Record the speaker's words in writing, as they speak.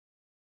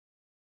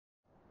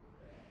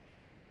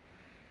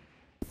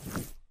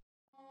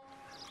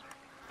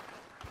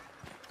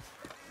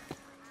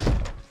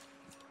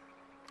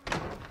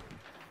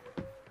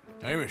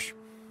Hamish.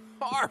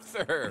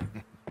 Arthur!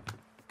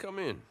 Come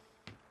in.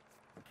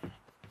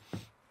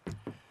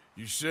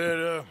 You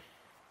said,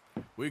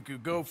 we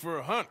could go for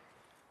a hunt.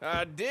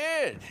 I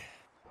did.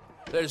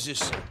 There's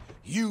this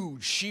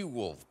huge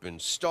she-wolf been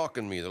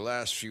stalking me the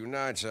last few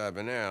nights I've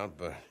been out,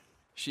 but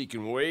she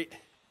can wait.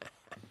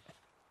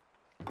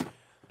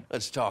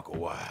 Let's talk a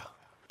while.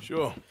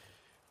 Sure.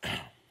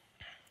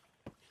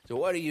 So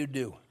what do you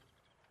do?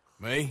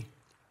 Me?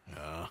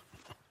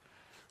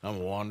 I'm a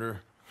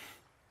wanderer.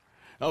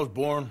 I was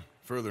born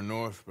further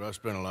north, but I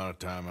spent a lot of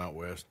time out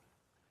west.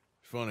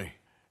 It's funny.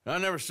 I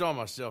never saw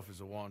myself as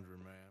a wanderer,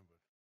 man.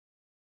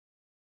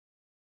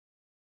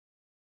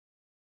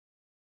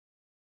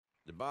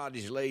 The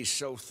bodies lay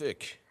so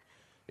thick,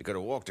 you could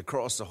have walked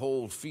across the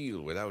whole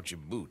field without your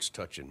boots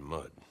touching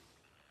mud.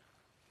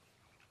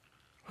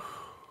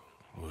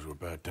 Those were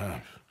bad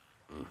times.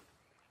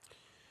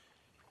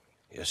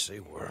 Yes, they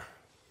were.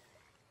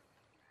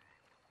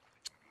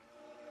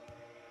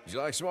 Would you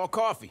like some more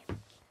coffee?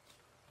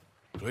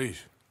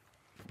 Please.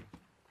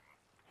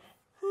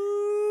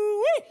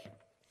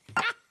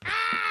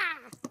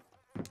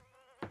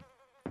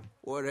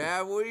 What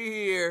have we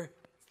here?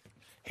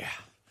 Yeah,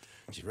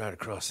 she's right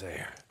across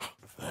there.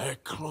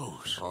 That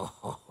close.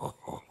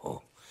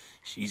 Oh,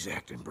 she's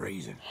acting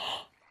brazen.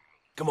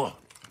 Come on.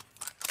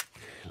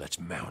 Let's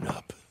mount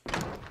up.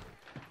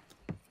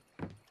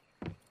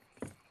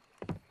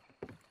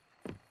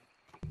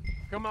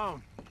 Come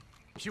on.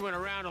 She went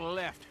around on the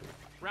left,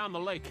 around the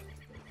lake.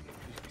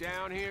 She's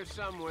down here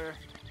somewhere.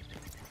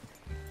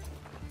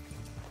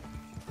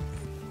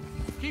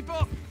 Keep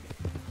up!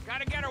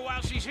 Gotta get her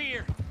while she's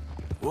here.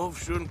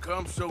 Wolves shouldn't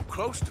come so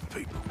close to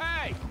people.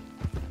 Hey!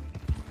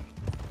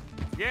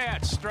 Yeah,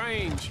 it's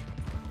strange.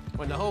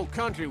 When the whole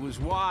country was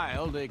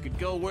wild, they could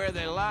go where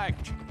they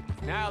liked.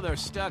 Now they're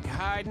stuck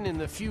hiding in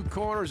the few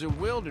corners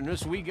of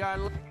wilderness we got.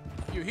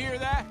 You hear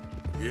that?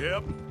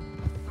 Yep.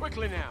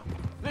 Quickly now.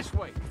 This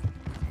way.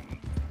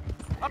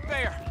 Up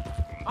there.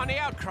 On the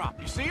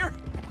outcrop. You see her?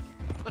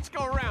 Let's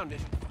go around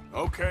it.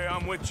 Okay,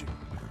 I'm with you.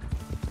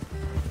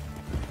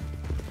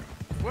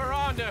 We're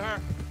on to her.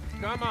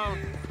 Come on.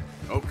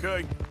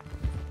 Okay.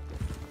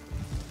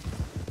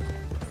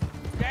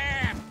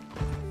 Damn!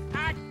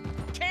 I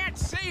can't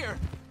see her.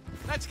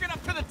 Let's get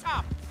up to the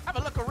top. Have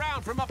a look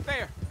around from up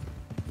there.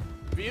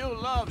 View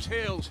loves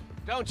hills,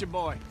 don't you,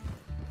 boy?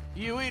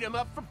 You eat 'em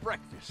up for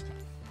breakfast.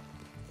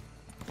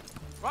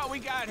 What we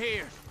got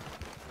here?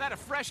 Is that a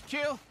fresh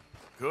kill?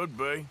 Could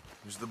be.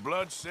 Is the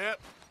blood set?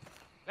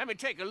 Let me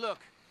take a look.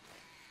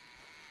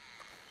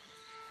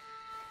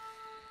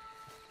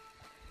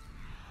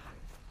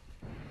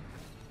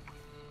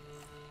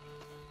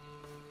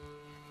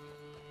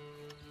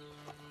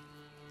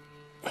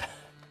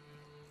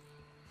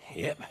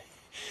 Yep.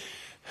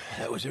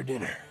 That was her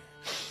dinner.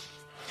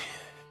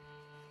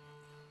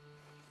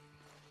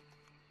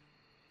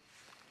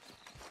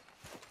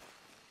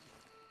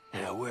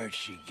 Now, where'd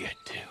she get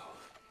to?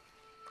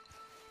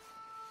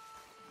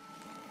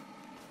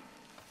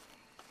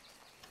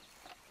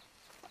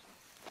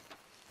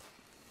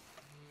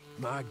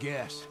 My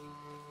guess.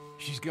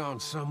 She's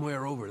gone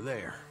somewhere over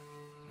there.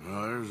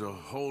 There's a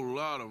whole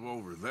lot of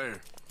over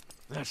there.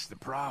 That's the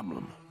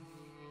problem.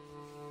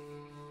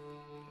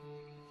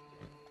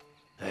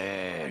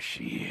 There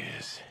she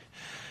is.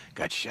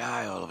 Got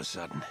shy all of a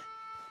sudden.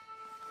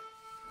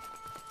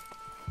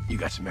 You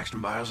got some extra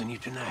miles in you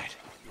tonight.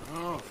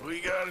 Oh, if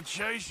we gotta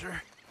chase her,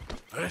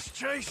 let's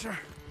chase her.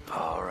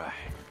 All right.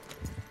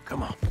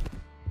 Come on.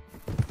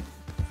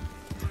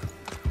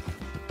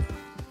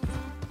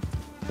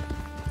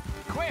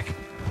 Quick!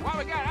 While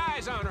we got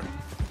eyes on her.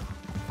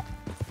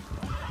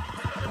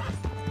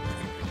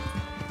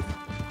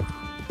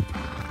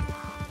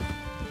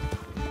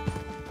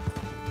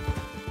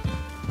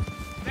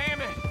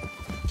 Damn it!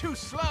 Too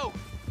slow.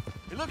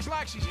 It looks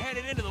like she's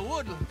headed into the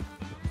woodland.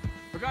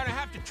 We're gonna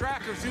have to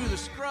track her through the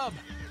scrub.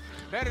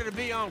 Better to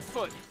be on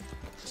foot.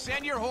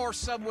 Send your horse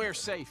somewhere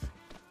safe.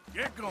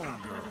 Get going,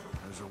 girl.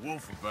 There's a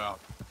wolf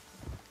about.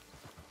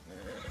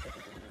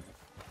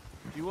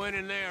 You went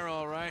in there,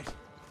 all right.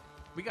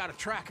 We got a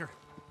tracker.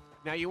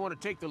 Now you want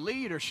to take the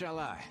lead, or shall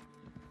I?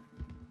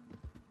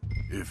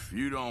 If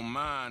you don't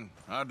mind,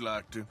 I'd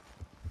like to.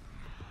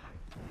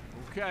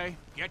 Okay,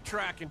 get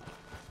tracking.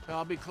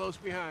 I'll be close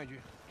behind you.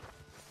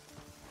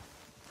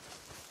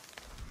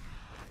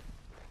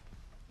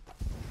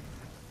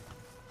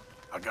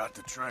 I got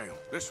the trail.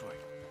 This way.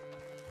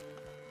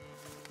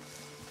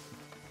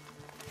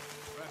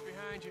 Right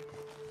behind you.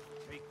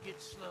 Take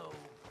it slow.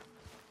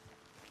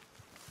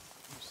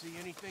 You see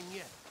anything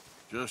yet?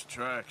 Just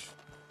tracks.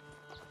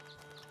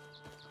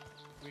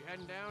 We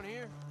heading down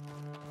here?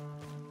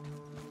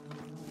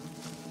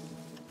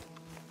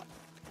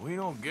 We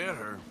don't get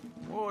her.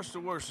 Well, what's the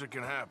worst that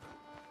can happen?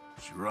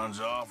 She runs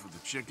off with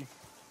the chicken?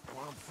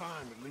 Well, I'm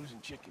fine with losing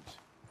chickens.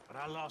 But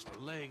I lost a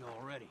leg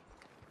already.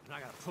 And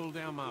I gotta pull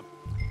down my...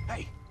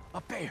 Hey,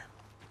 up there.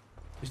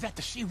 Is that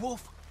the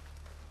she-wolf?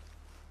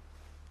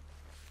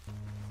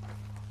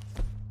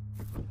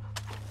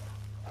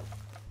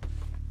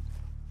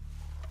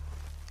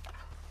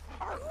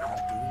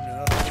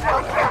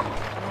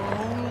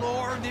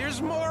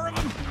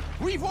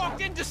 We've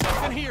walked into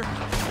something here!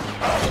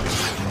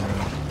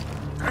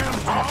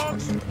 Damn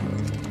dogs!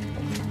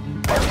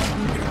 Get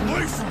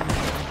away from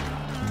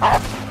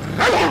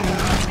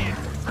me!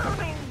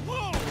 Infernal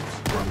wolves!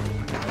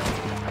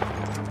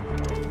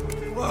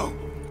 Whoa!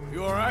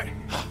 You all right?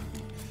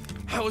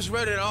 I was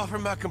ready to offer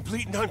my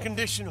complete and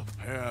unconditional.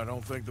 Yeah, I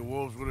don't think the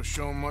wolves would have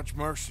shown much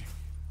mercy.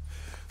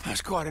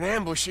 That's quite an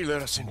ambush he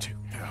led us into.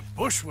 Yeah,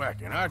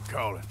 bushwhacking, I'd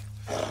call it.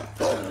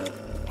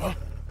 Huh?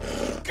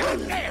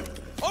 Goddamn!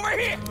 Over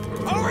here!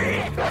 Over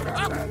here!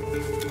 Up!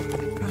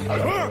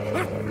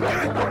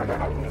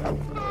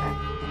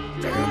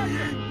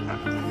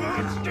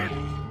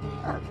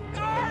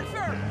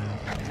 Arthur!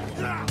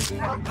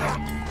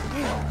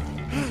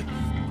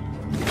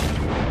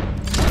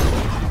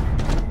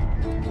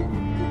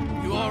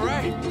 You all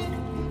right?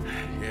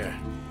 Yeah.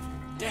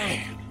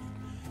 Damn.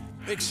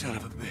 Big son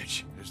of a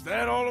bitch. Is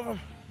that all of them?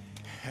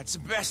 That's the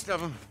best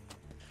of them.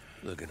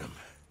 Look at him.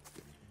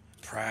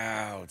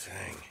 Proud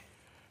thing.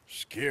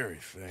 Scary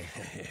thing.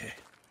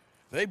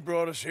 They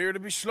brought us here to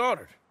be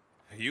slaughtered.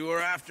 You were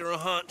after a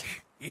hunt.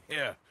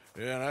 Yeah.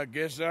 Yeah, and I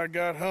guess I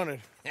got hunted.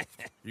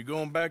 You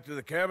going back to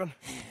the cabin?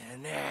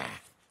 Nah,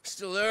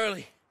 still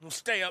early. We'll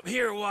stay up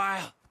here a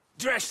while.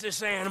 Dress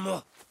this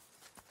animal.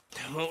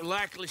 I won't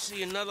likely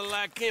see another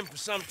like him for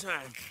some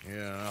time.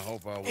 Yeah, I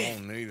hope I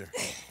won't neither.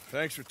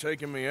 Thanks for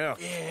taking me out.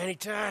 Yeah,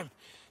 anytime.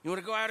 You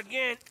want to go out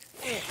again?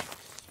 Yeah.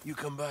 You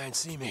come by and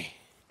see me.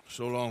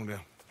 So long, then.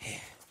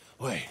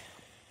 Wait.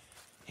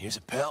 Here's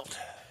a pelt.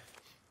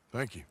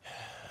 Thank you.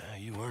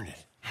 You earned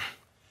it.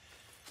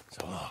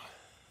 So long.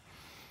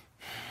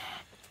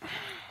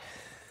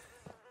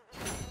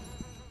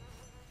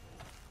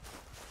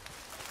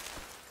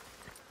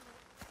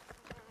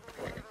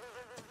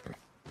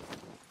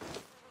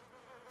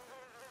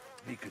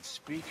 If he could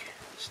speak,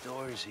 the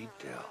stories he'd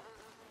tell.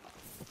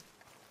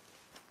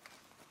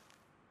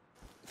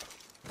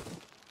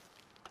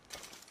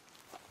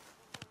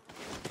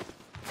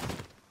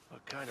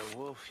 What kind of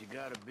wolf you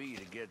gotta be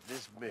to get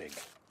this big?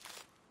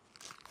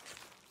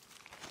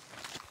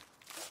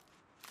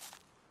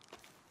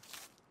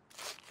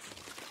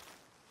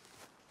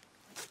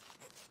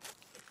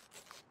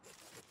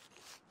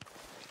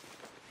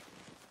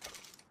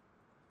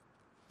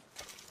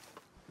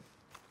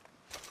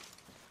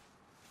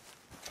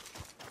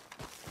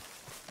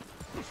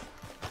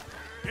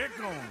 Get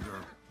going,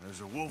 girl.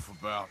 There's a wolf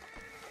about.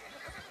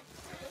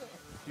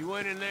 You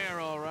went in there,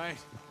 all right.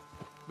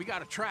 We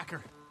got a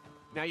tracker.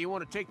 Now you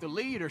want to take the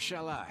lead, or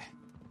shall I?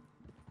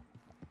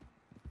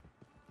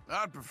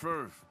 I'd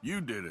prefer if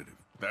you did it,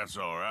 if that's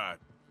all right.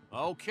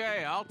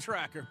 Okay, I'll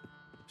track her.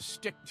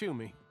 Stick to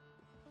me.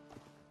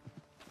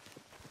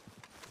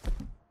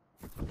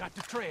 Got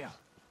the trail.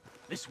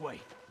 This way.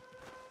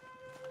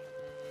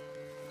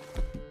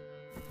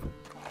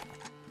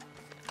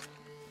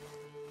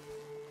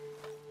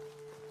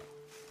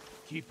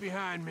 Keep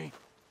behind me.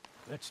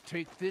 Let's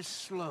take this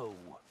slow.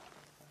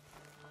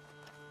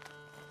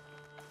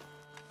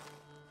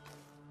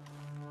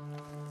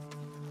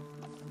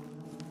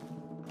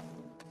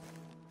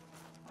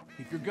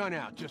 Keep your gun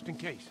out, just in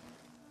case.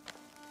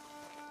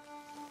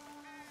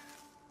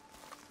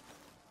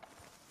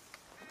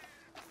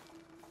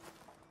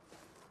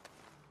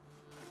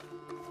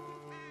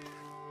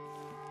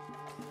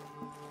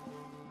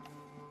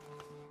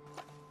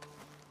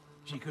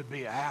 She could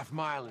be a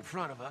half-mile in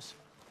front of us,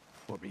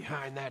 or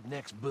behind that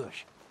next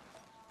bush.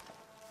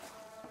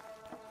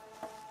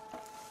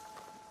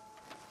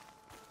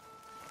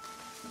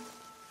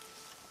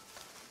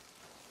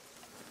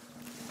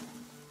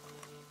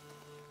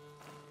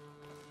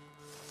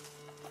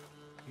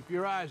 Keep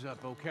your eyes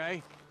up,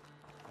 okay?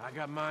 I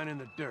got mine in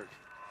the dirt.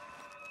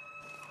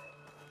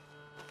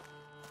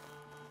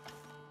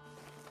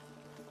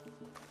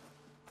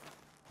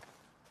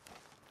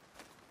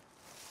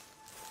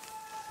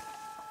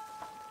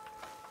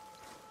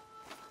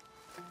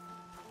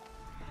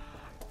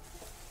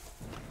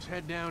 Let's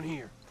head down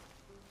here.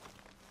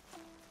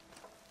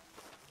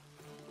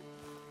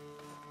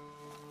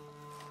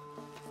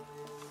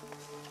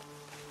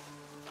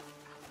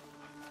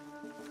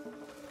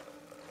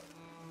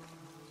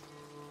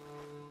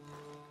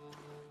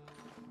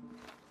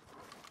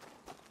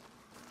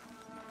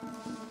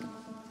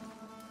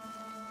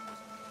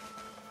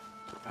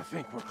 I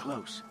think we're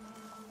close.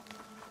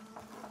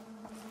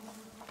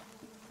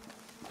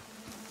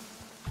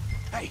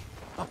 Hey,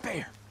 up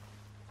there.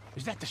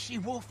 Is that the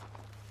she-wolf?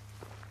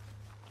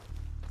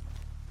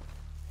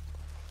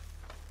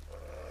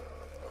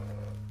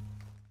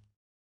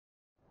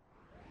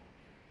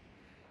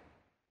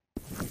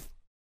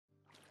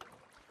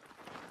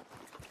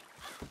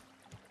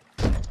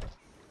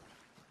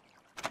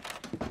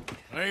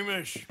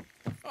 Hamish.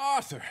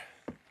 Arthur,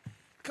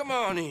 come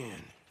on in.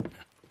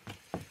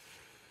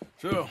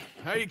 So,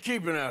 how you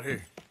keeping out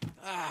here?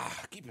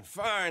 Keeping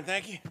fine,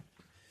 thank you.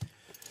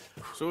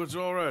 So it's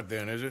all right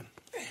then, is it?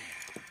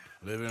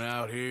 Living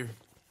out here,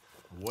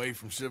 away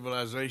from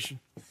civilization?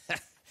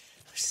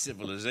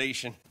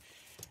 Civilization.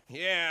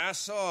 Yeah, I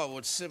saw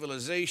what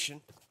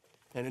civilization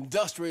and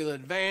industrial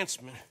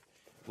advancement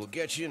will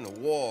get you in the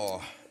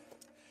war.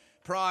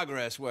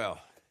 Progress,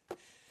 well,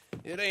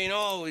 it ain't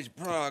always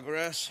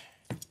progress.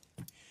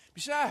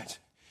 Besides,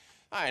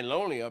 I ain't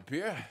lonely up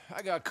here.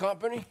 I got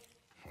company.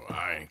 Well,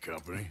 I ain't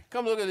company.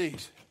 Come look at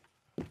these.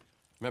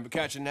 Remember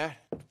catching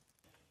that?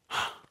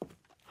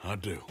 I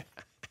do.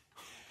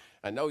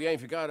 I know you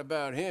ain't forgot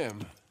about him.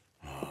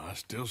 Oh, I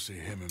still see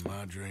him in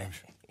my dreams.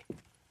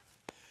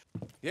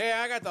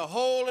 Yeah, I got the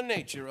whole of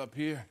nature up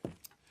here.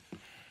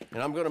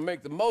 And I'm gonna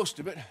make the most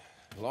of it,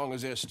 as long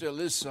as there still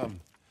is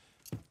some.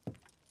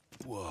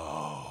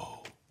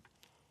 Whoa.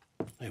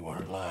 They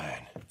weren't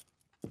lying.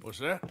 What's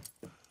that?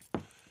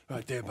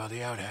 Right there by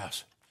the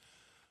outhouse.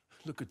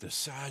 Look at the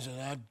size of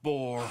that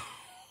boar.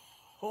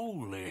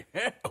 Holy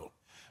hell.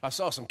 I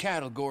saw some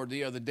cattle gored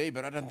the other day,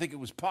 but I didn't think it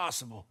was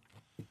possible.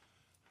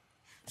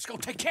 Let's go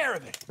take care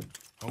of it.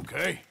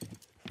 Okay.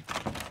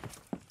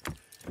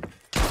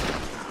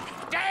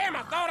 Damn,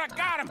 I thought I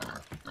got him.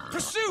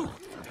 Pursue.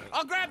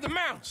 I'll grab the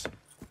mounts.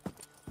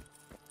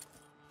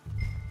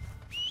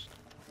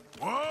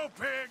 Whoa,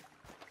 pig!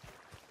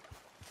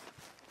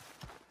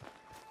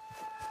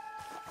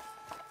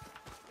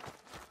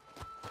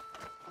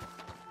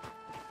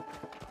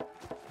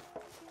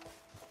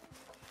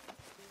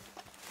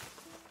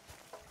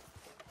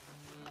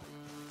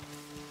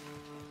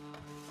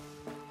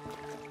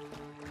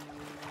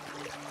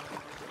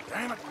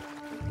 Damn it!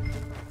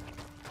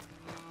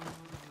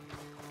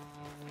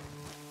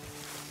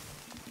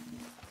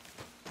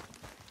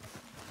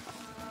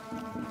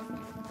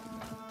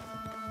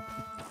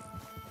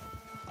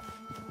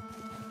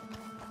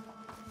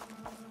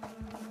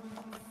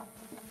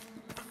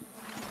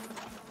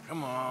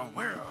 Come on,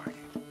 where are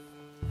you?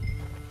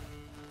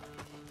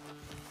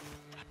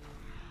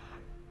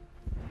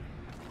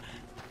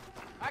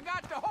 I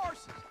got the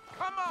horses.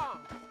 Come on.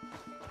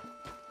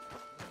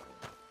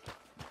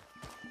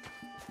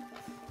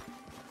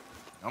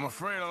 I'm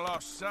afraid I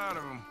lost sight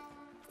of him.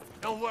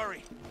 Don't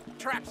worry.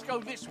 Tracks go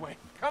this way.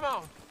 Come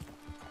on.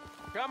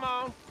 Come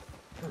on.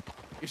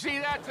 You see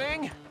that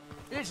thing?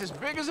 It's as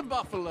big as a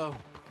buffalo.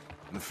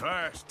 And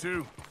fast,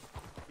 too.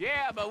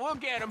 Yeah, but we'll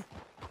get him.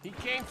 He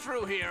came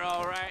through here,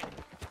 all right.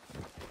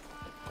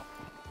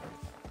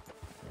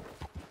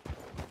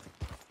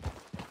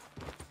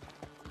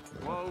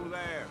 Whoa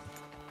there.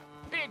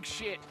 Big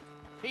shit.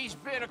 He's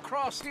been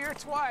across here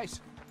twice.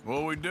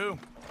 What'll we do?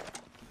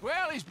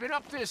 Well, he's been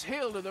up this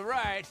hill to the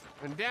right,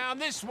 and down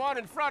this one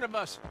in front of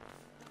us.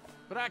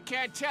 But I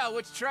can't tell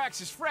which tracks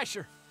is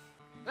fresher.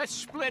 Let's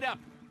split up.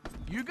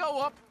 You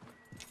go up,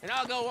 and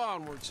I'll go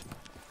onwards.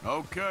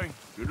 Okay.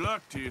 Good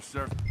luck to you,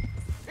 sir.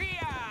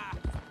 Yeah!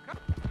 Come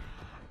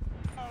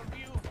on,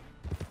 you.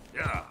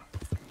 Yeah.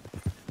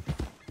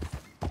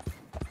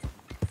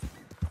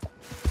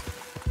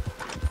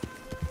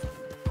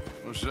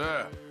 What's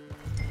that?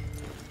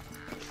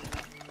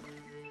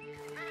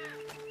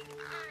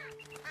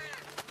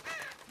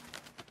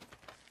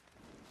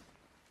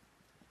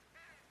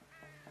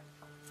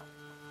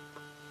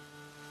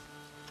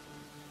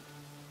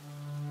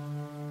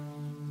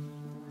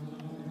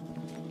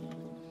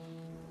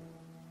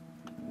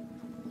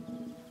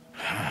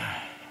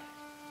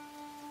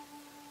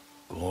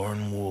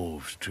 Goring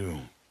wolves, too.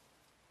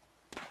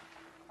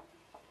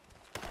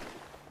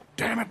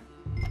 Damn it!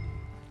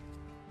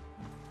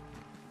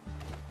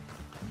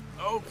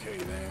 Okay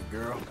then,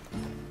 girl.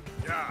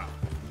 Yeah.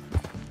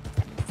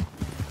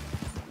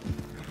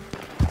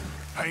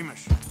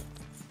 Hamish.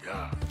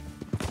 Yeah.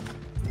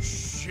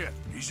 Shit,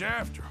 he's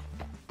after him.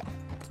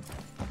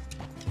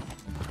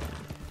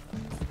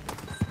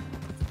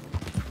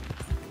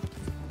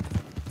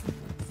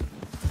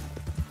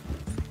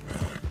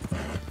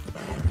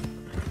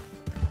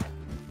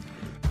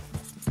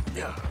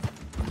 Yeah.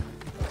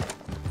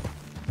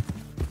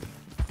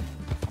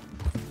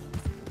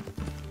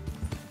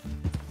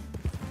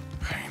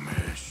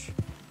 Hamish.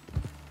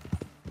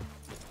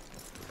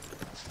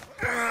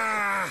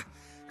 Ah!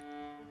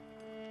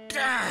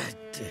 God!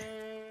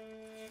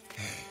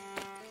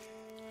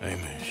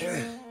 Hamish.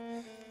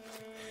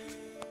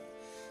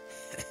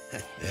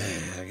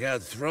 I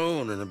got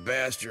thrown and a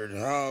bastard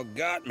hog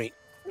got me.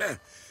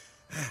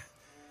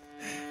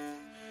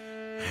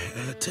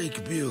 Take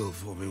a mule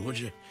for me, would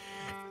you?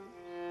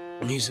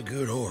 He's a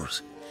good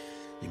horse.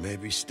 He may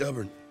be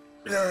stubborn,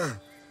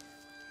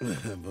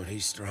 but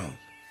he's strong.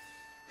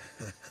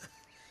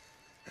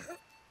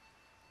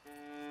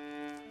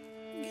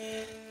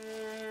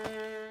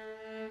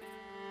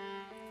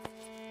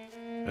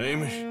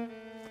 Hamish.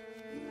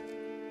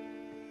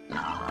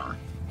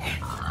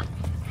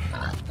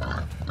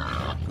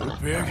 Good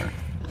pig.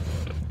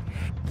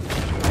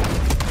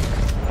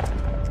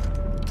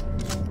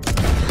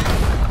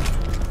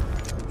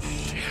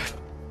 Shit.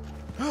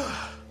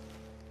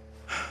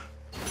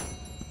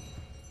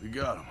 We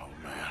got him, old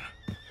man.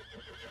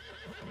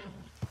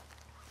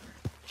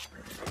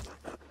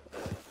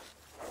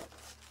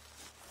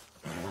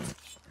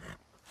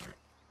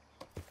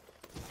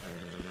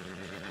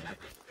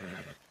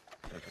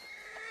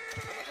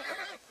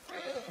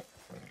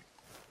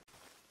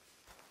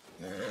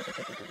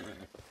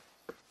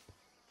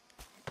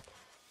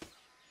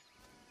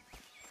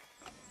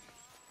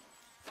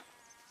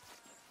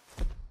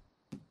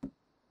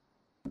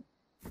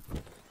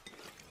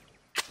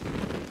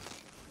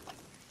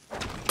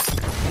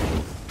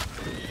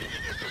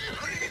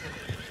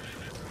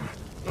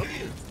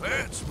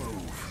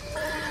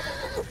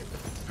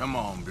 Come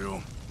on,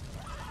 Bill.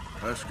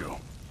 Let's go.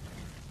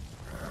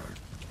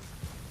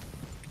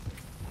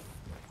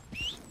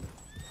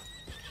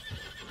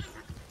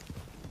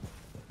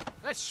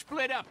 Let's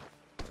split up.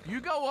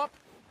 You go up,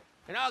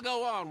 and I'll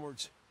go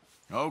onwards.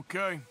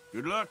 Okay.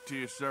 Good luck to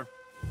you, sir.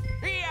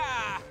 Here!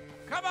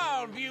 Come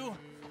on, View.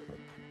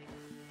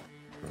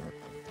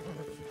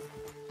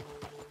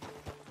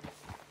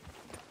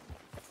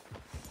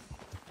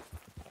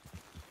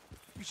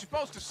 You're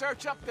supposed to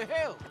search up the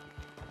hill.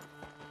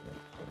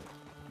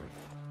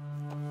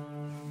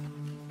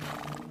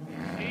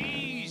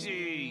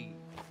 Easy.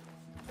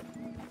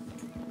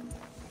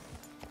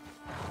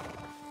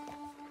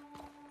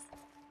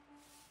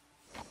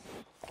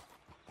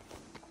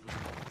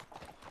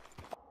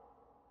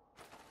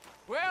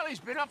 Well, he's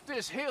been up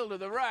this hill to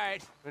the right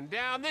and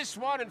down this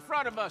one in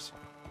front of us.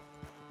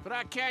 But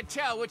I can't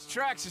tell which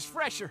tracks is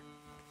fresher.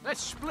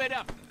 Let's split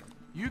up.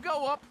 You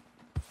go up,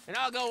 and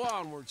I'll go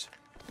onwards.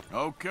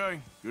 Okay.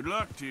 Good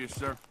luck to you,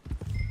 sir.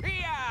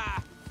 Here!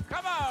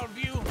 Come on,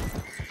 View.